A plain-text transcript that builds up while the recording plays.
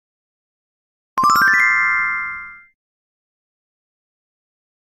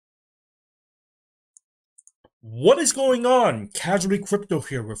What is going on? Casually Crypto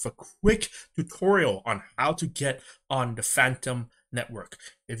here with a quick tutorial on how to get on the Fantom network.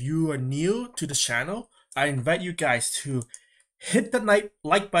 If you are new to the channel, I invite you guys to hit the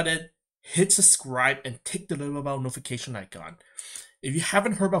like button, hit subscribe, and tick the little bell notification icon. If you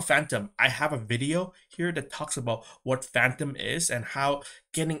haven't heard about Fantom, I have a video here that talks about what Fantom is and how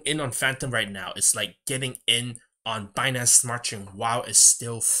getting in on Fantom right now is like getting in on Binance Smart Chain while it's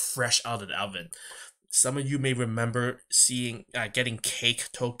still fresh out of the oven. Some of you may remember seeing getting cake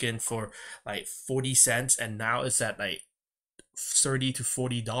token for like 40 cents, and now it's at like $30 to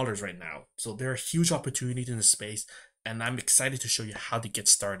 $40 right now. So there are huge opportunities in the space, and I'm excited to show you how to get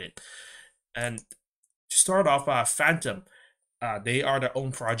started. And to start off, Fantom, they are their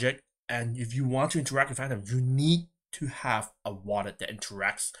own project, and if you want to interact with Fantom, you need to have a wallet that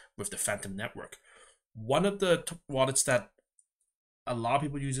interacts with the Fantom network. One of the wallets that a lot of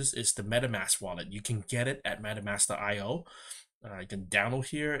people use this is the Metamask wallet. You can get it at metamask.io. You can download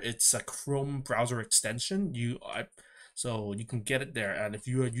here. It's a Chrome browser extension. So you can get it there. And if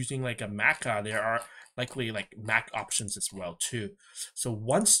you are using like a Mac, there are likely like Mac options as well too. So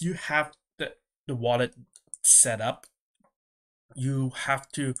once you have the wallet set up, you have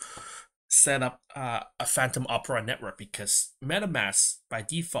to set up a Fantom Opera network, because MetaMask by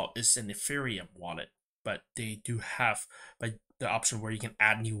default is an Ethereum wallet, but they do have the option where you can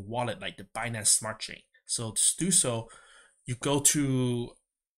add new wallet like the Binance Smart Chain. So to do so, you go to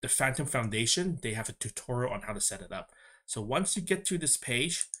the Fantom Foundation. They have a tutorial on how to set it up. So once you get to this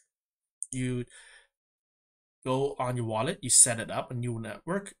page, you go on your wallet, you set it up, a new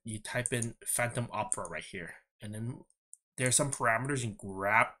network, you type in Fantom Opera right here, and then there's some parameters you can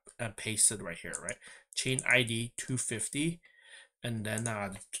grab and paste it right here, right? Chain ID 250, and then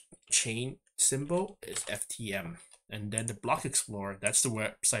chain symbol is FTM, and then the block explorer, that's the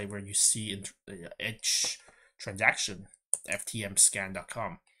website where you see in the ETH transaction,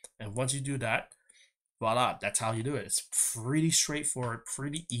 ftmscan.com. And once you do that, voila, that's how you do it. It's pretty straightforward,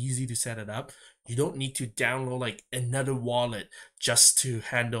 pretty easy to set it up. You don't need to download like another wallet just to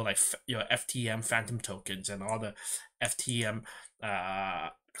handle like your FTM Fantom tokens and all the FTM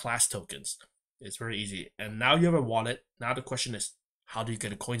class tokens. It's very easy. And now you have a wallet. Now the question is, how do you get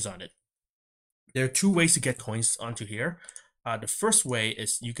the coins on it? There are two ways to get coins onto here. The first way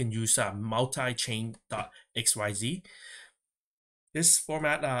is you can use multichain.xyz. This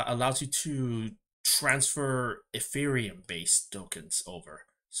format allows you to transfer Ethereum-based tokens over.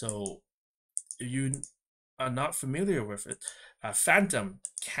 So if you are not familiar with it, Fantom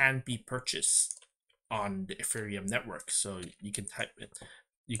can be purchased on the Ethereum network. So you can type it.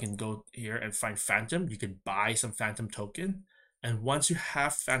 You can go here and find Fantom. You can buy some Fantom token. And once you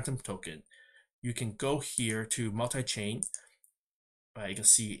have Fantom token, you can go here to multi-chain. You can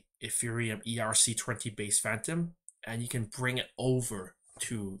see Ethereum ERC20 based Fantom, and you can bring it over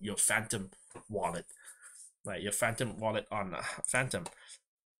to your Fantom wallet, right? Your Fantom wallet on Fantom.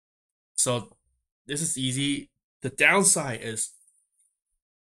 So this is easy. The downside is,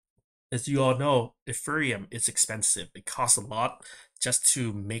 as you all know, Ethereum is expensive. It costs a lot just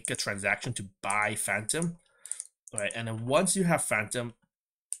to make a transaction to buy Fantom, right? And then once you have Fantom,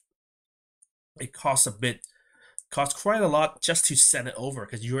 it costs quite a lot just to send it over,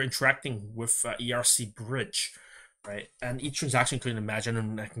 because you're interacting with ERC bridge, right? And each transaction, you can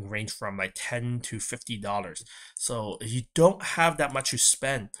imagine, that can range from like $10 to $50. So if you don't have that much to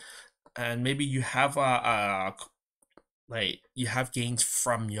spend, and maybe you have you have gains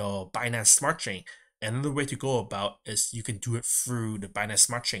from your Binance Smart Chain, another way to go about is you can do it through the Binance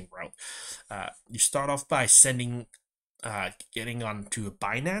Smart Chain route. You start off by getting onto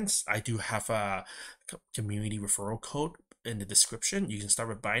Binance. I do have a community referral code in the description. You can start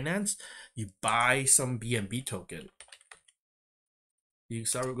with Binance. You buy some BNB token. You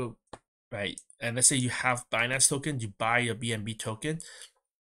start with go right, and let's say you have Binance token. You buy your BNB token.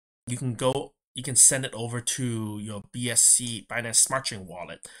 You can send it over to your BSC Binance Smart Chain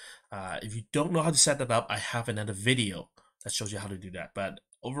wallet. If you don't know how to set that up, I have another video that shows you how to do that. But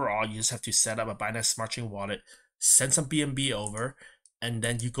overall, you just have to set up a Binance Smart Chain wallet, send some BNB over, and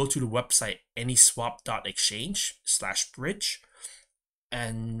then you go to the website anyswap.exchange/bridge.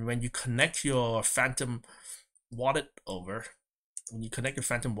 And when you connect your Fantom wallet over,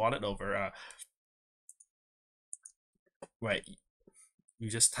 right, you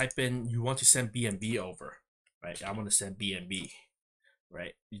just type in you want to send BNB over, right? I want to send BNB,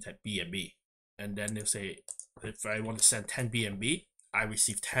 right? You type BNB, and then they'll say, if I want to send 10 BNB, I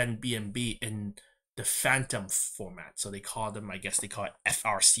receive 10 BNB in the Fantom format. So they call them, I guess they call it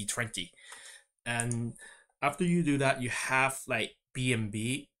FRC20. And after you do that, you have like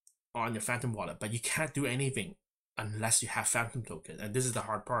BNB on your Fantom wallet, but you can't do anything unless you have Fantom token. And this is the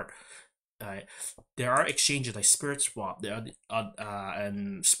hard part. There are exchanges like Spirit Swap, there are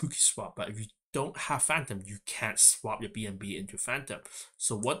and Spooky Swap, but if you don't have Fantom, you can't swap your BNB into Fantom.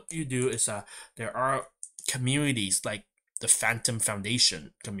 So what you do is there are communities like the Fantom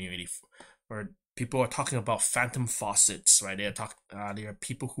Foundation community where people are talking about Fantom faucets, right? There are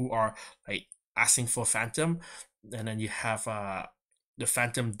people who are like asking for Fantom, and then you have the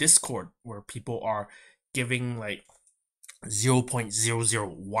Fantom Discord where people are giving like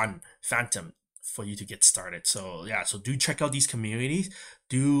 0.001 Fantom for you to get started. So yeah, so do check out these communities,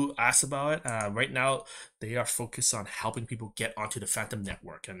 do ask about it. Right now they are focused on helping people get onto the Fantom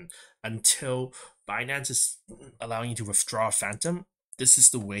network, and until Binance is allowing you to withdraw Fantom, this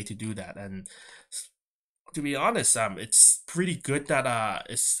is the way to do that. And to be honest, it's pretty good that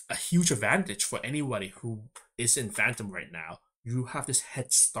it's a huge advantage for anybody who is in Fantom right now. You have this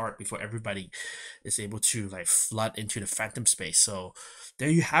head start before everybody is able to like flood into the Fantom space. So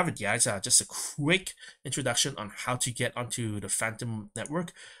there you have it, guys. Just a quick introduction on how to get onto the Fantom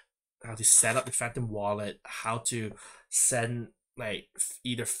network, how to set up the Fantom wallet, how to send like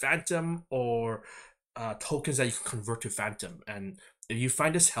either Fantom or tokens that you can convert to Fantom. And if you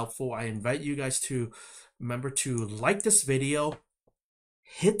find this helpful, I invite you guys to remember to like this video,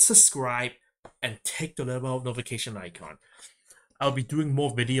 hit subscribe, and take the little notification icon. I'll be doing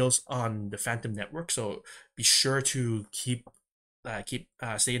more videos on the Fantom network, so be sure to stay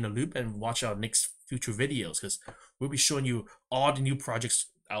in the loop and watch our next future videos, because we'll be showing you all the new projects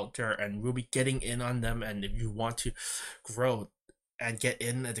out there and we'll be getting in on them. And if you want to grow and get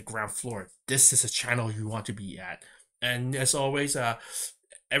in at the ground floor, this is a channel you want to be at. And as always,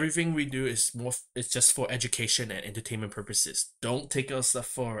 everything we do is just for education and entertainment purposes. Don't take us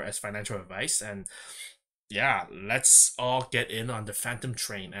as financial advice. And yeah, let's all get in on the Fantom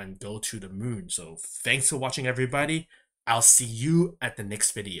train and go to the moon. So thanks for watching, everybody. I'll see you at the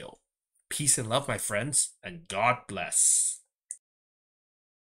next video. Peace and love, my friends, and God bless.